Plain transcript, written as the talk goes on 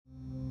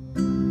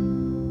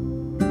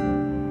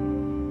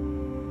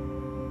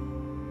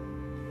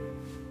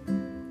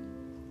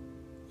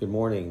Good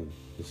morning.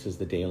 This is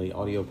the Daily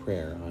Audio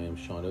Prayer. I am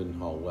Sean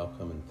Odenhall.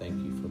 Welcome and thank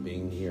you for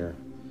being here.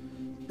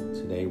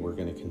 Today we're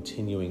going to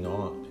continue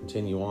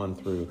on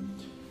through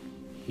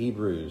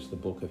Hebrews, the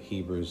book of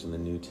Hebrews in the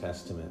New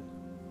Testament.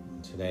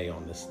 And today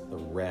on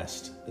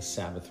the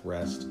Sabbath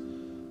rest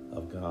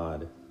of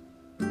God.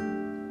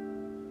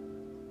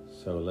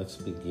 So let's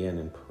begin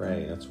and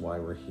pray. That's why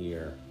we're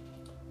here.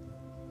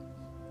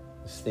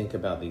 Let's think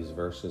about these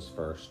verses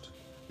first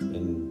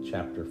in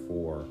chapter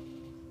 4.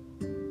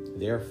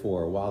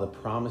 Therefore, while the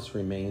promise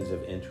remains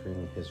of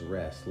entering his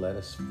rest, let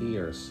us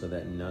fear so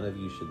that none of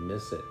you should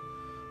miss it.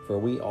 For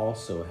we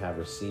also have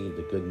received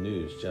the good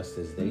news just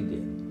as they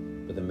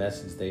did. But the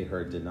message they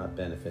heard did not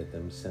benefit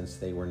them, since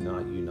they were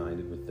not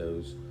united with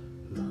those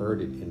who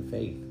heard it in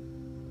faith.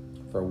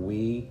 For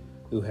we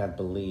who have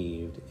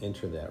believed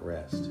enter that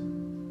rest.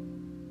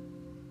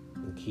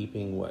 In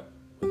keeping with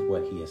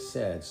what he has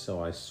said,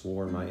 so I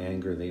swore in my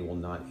anger they will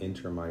not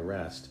enter my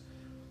rest.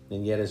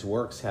 And yet his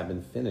works have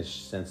been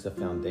finished since the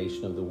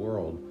foundation of the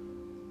world.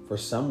 For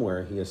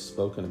somewhere he has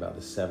spoken about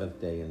the seventh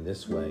day in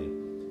this way,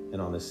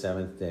 and on the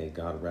seventh day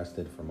God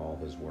rested from all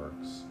his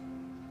works.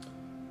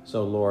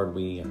 So Lord,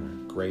 we are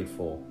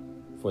grateful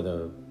for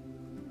the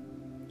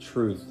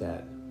truth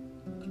that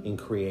in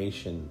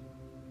creation,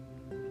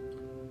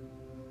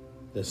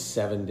 the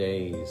 7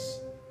 days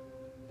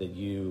that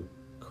you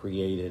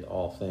created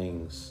all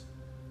things,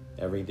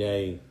 every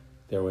day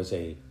there was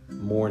a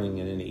morning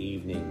and an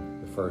evening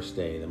the first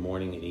day, the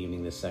morning and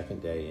evening the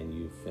second day, and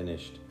you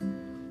finished.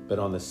 But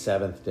on the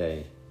seventh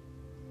day,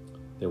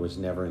 there was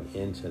never an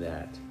end to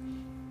that,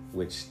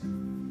 which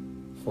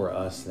for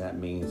us, that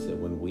means that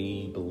when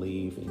we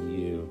believe in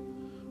you,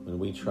 when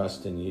we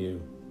trust in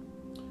you,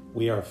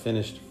 we are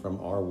finished from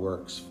our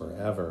works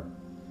forever,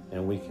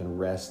 and we can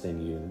rest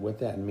in you. And what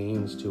that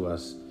means to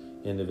us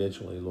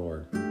individually,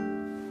 Lord,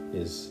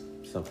 is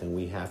something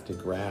we have to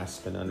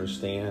grasp and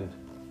understand.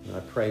 And I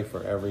pray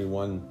for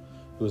everyone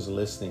who is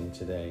listening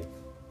today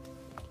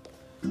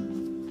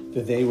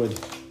that they would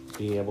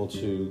be able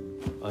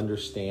to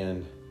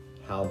understand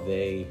how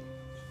they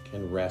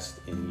can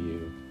rest in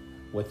you,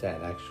 what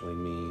that actually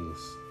means.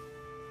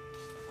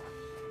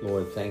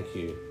 Lord, thank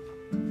you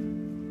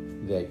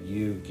that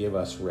you give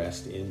us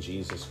rest in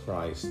Jesus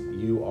Christ.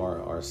 You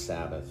are our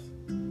Sabbath.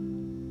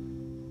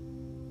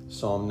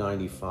 Psalm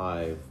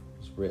 95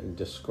 is written,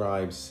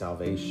 describes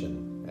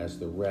salvation as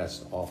the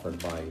rest offered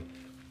by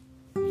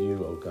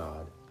you, O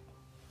God.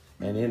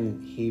 And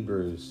in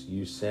Hebrews,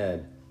 you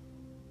said,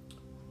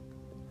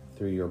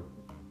 through your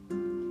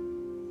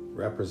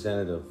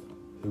representative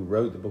who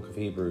wrote the book of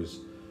Hebrews,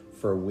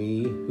 for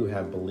we who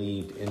have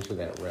believed enter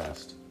that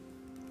rest.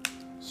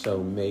 So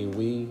may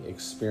we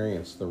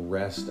experience the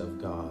rest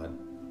of God,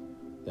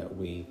 that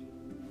we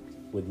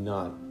would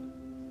not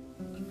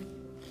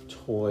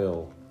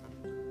toil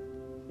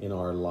in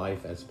our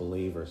life as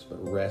believers,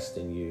 but rest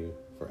in you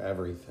for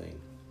everything.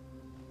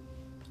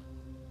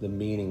 The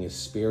meaning is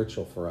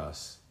spiritual for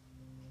us.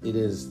 It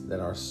is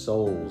that our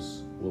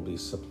souls will be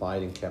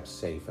supplied and kept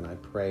safe. And I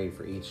pray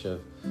for each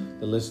of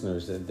the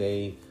listeners that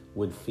they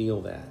would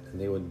feel that and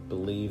they would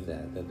believe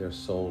that their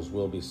souls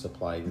will be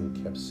supplied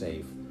and kept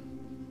safe.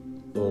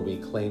 Lord, we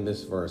claim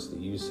this verse that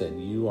you said,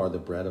 you are the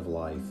bread of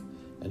life,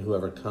 and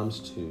whoever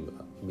comes to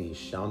me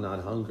shall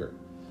not hunger,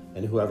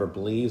 and whoever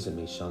believes in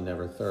me shall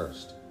never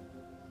thirst.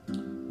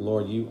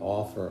 Lord, you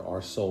offer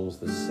our souls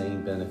the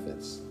same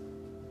benefits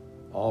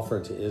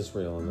offered to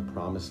Israel in the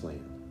promised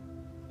land.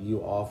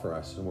 You offer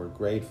us, and we're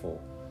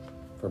grateful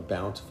for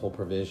bountiful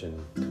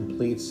provision,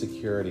 complete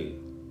security,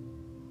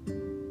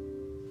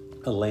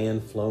 a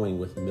land flowing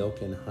with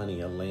milk and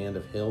honey, a land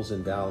of hills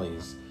and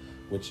valleys,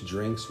 which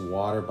drinks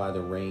water by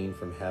the rain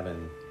from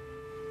heaven,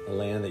 a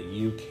land that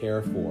you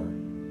care for,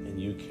 and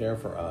you care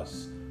for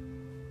us.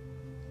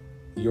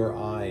 Your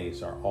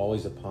eyes are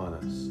always upon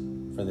us,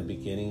 from the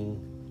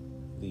beginning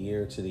of the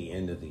year to the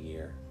end of the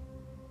year.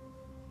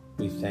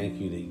 We thank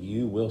you that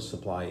you will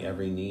supply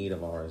every need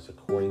of ours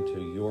according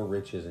to your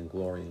riches and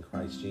glory in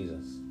Christ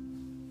Jesus.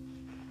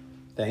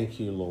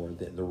 Thank you, Lord,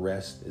 that the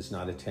rest is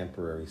not a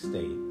temporary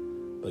state,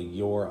 but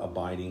your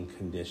abiding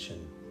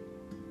condition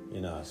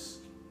in us.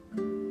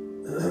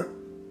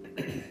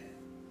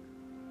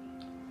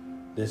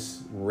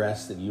 This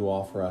rest that you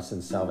offer us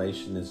in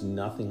salvation is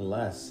nothing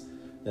less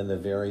than the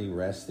very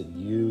rest that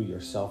you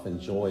yourself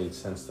enjoyed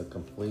since the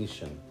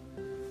completion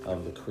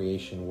of the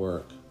creation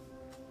work.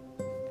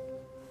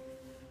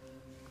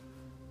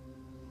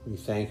 We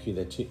thank you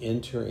that to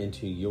enter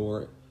into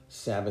your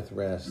Sabbath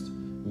rest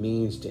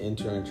means to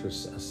enter into a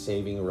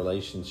saving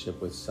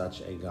relationship with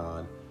such a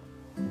God.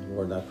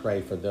 Lord, I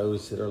pray for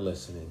those that are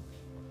listening,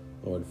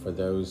 Lord, for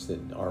those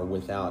that are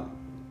without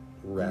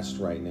rest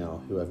right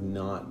now, who have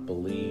not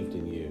believed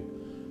in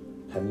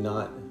you, have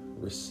not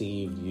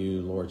received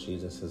you, Lord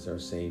Jesus, as their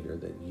Savior,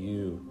 that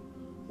you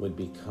would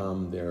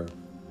become their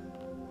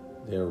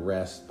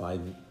rest by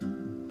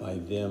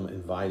them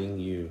inviting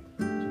you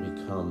to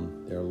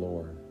become their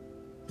Lord.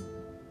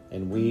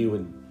 And we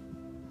would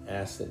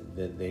ask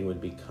that they would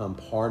become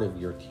part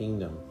of your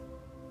kingdom,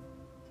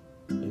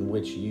 and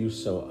which you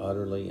so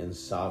utterly in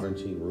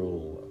sovereignty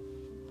rule,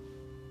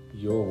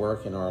 your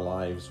work in our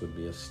lives would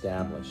be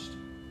established.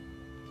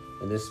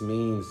 And this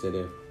means that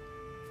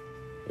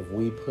if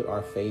we put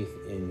our faith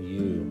in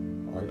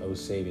you, our O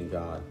saving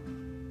God,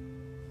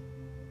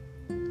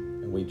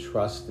 and we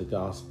trust the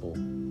gospel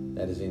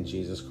that is in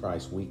Jesus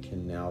Christ, we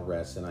can now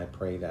rest. And I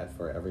pray that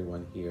for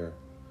everyone here,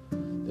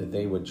 that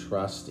they would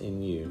trust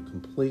in you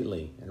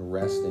completely and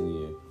rest in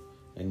you,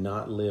 and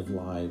not live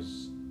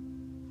lives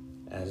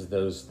as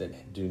those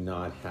that do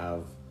not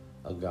have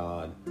a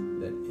God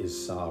that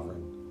is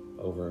sovereign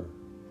over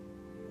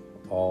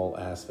all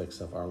aspects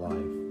of our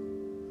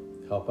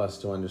life. Help us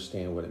to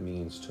understand what it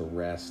means to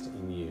rest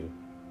in you,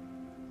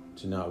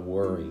 to not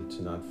worry,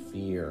 to not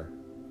fear.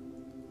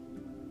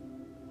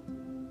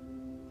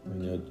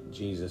 We know,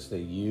 Jesus, that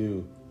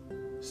you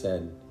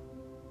said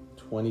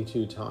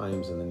 22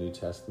 times in the New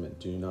Testament,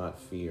 do not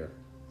fear.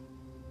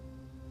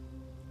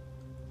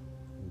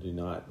 Do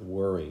not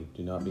worry.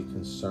 Do not be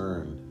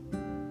concerned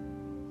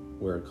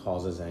where it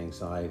causes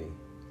anxiety.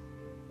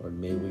 Lord,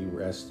 may we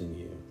rest in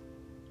you.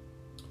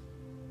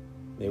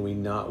 May we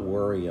not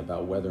worry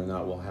about whether or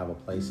not we'll have a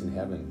place in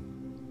heaven.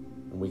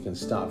 And we can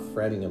stop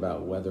fretting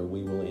about whether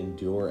we will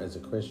endure as a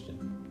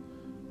Christian.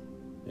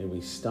 May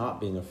we stop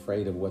being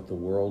afraid of what the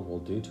world will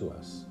do to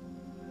us,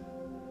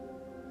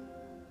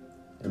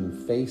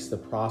 and face the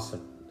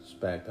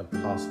prospect of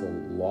possible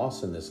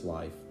loss in this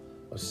life,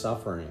 of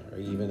suffering, or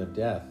even of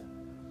death.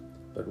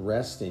 But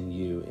rest in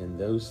you in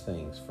those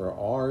things. For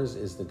ours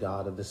is the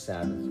God of the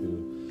Sabbath,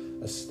 who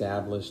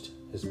established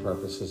his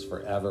purposes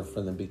forever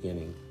from the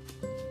beginning.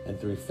 And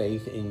through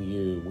faith in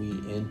you, we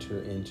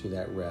enter into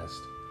that rest.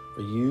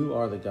 For you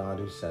are the God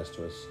who says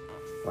to us,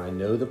 for I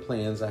know the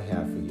plans I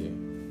have for you.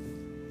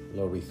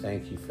 Lord, we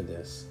thank you for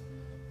this.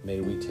 May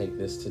we take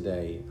this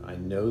today. I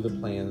know the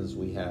plans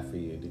we have for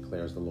you,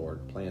 declares the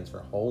Lord. Plans for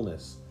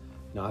wholeness,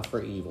 not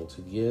for evil,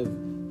 to give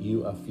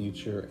you a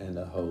future and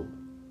a hope.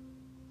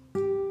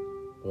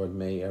 Lord,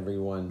 may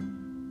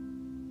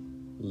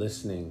everyone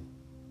listening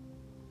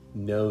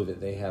know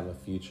that they have a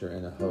future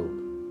and a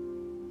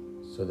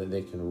hope, so that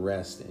they can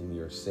rest in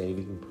your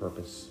saving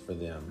purpose for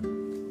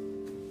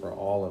them, for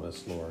all of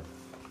us, Lord.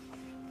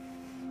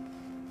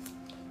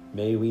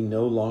 May we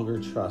no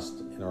longer trust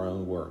in our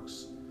own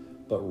works,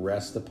 but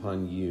rest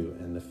upon you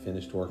and the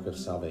finished work of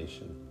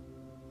salvation.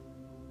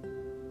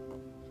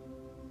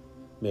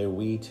 May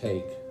we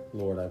take,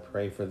 Lord, I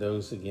pray for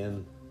those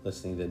again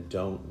listening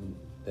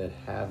that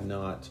have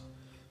not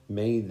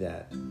made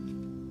that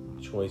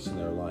choice in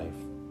their life,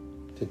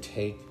 to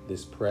take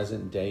this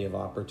present day of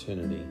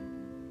opportunity,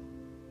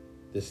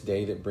 this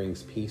day that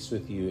brings peace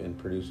with you and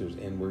produces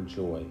inward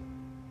joy,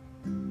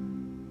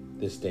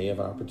 this day of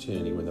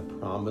opportunity where the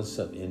promise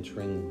of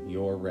entering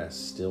your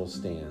rest still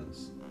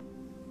stands.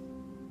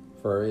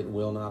 For it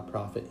will not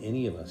profit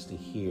any of us to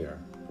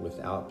hear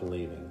without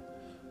believing,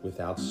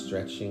 without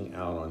stretching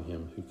out on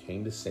him who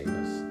came to save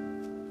us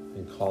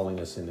and calling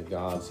us into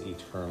God's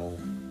eternal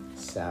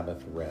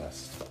Sabbath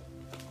rest.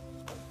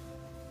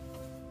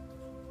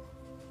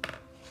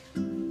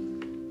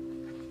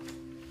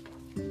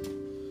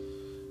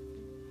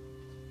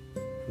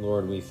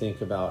 Lord, we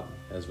think about,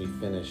 as we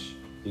finish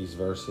these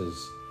verses,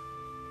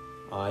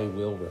 I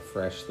will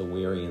refresh the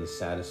weary and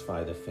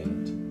satisfy the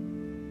faint.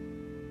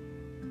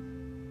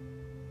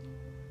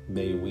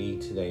 May we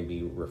today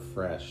be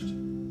refreshed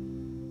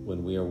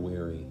when we are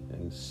weary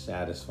and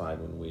satisfied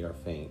when we are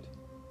faint.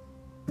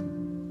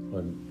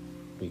 Lord,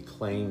 we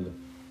claim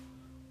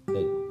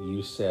that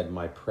you said,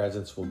 my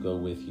presence will go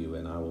with you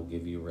and I will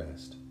give you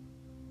rest.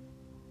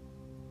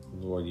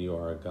 Lord, you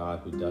are a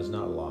God who does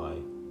not lie.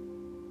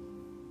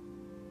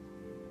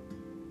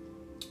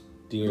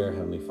 Dear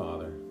Heavenly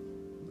Father,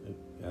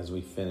 as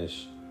we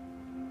finish,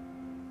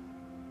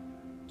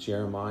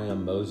 Jeremiah,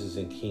 Moses,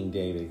 and King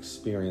David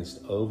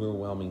experienced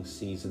overwhelming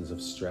seasons of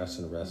stress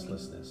and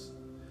restlessness.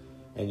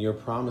 And your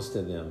promise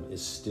to them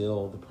is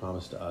still the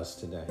promise to us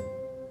today.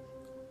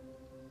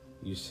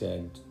 You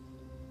said,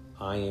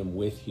 I am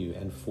with you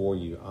and for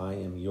you. I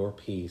am your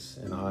peace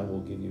and I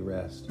will give you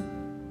rest.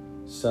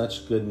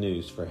 Such good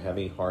news for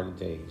heavy-hearted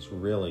days,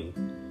 really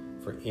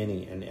for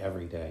any and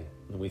every day.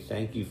 And we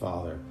thank you,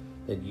 Father,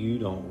 that you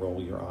don't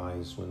roll your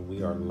eyes when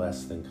we are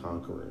less than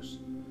conquerors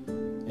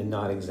and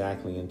not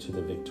exactly into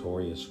the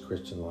victorious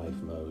Christian life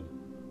mode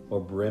or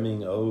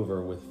brimming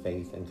over with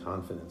faith and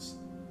confidence.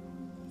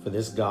 For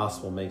this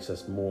gospel makes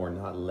us more,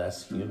 not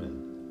less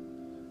human.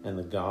 And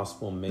the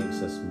gospel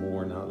makes us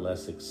more, not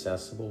less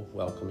accessible,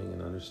 welcoming,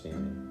 and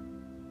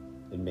understanding.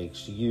 It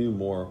makes you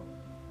more,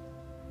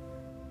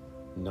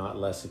 not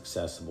less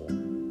accessible,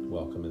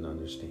 welcome, and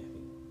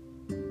understanding.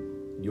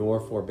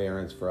 Your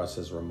forbearance for us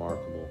is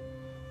remarkable.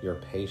 Your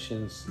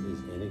patience is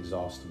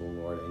inexhaustible,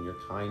 Lord, and your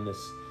kindness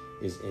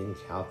is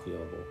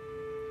incalculable.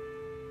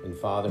 And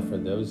Father, for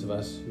those of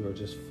us who are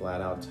just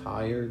flat out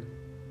tired,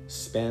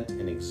 spent,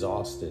 and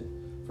exhausted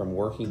from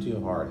working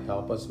too hard,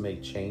 help us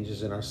make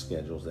changes in our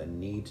schedules that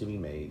need to be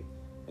made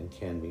and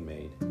can be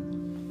made.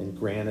 And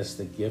grant us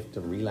the gift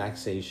of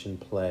relaxation,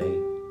 play,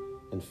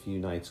 and few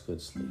nights'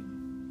 good sleep.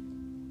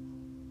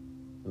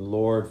 And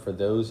Lord, for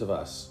those of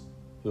us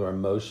who are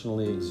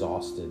emotionally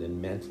exhausted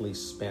and mentally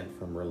spent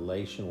from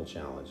relational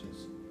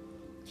challenges,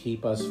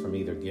 keep us from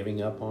either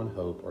giving up on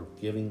hope or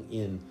giving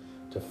in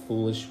to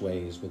foolish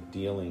ways with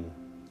dealing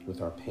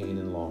with our pain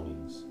and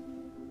longings.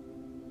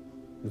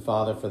 And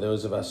Father, for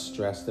those of us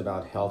stressed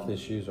about health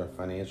issues or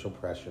financial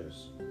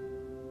pressures,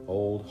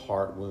 old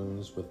heart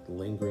wounds with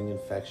lingering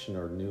infection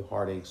or new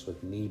heartaches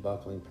with knee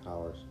buckling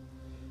powers,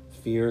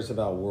 fears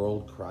about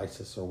world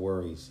crisis or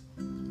worries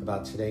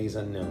about today's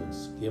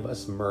unknowns, give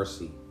us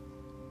mercy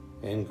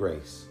and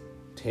grace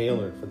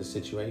tailored for the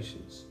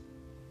situations,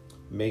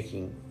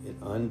 making it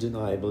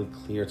undeniably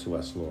clear to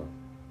us, Lord,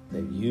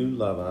 that you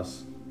love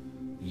us,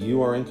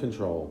 you are in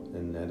control,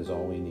 and that is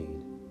all we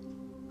need.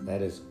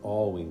 That is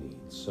all we need.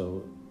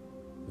 So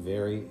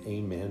very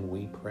amen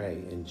we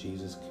pray in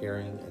Jesus'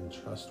 caring and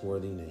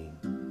trustworthy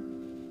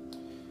name.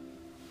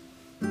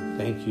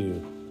 Thank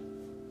you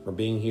for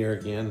being here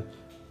again.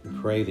 We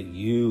pray that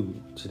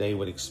you today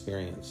would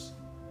experience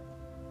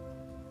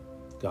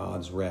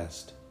God's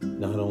rest.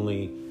 Not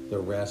only the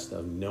rest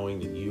of knowing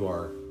that you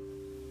are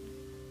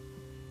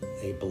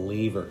a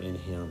believer in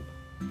him,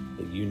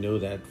 that you know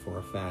that for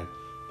a fact,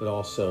 but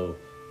also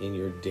in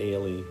your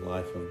daily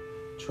life of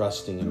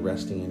trusting and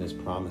resting in his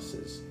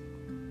promises.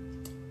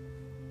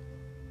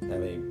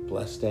 Have a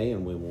blessed day,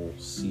 and we will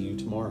see you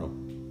tomorrow.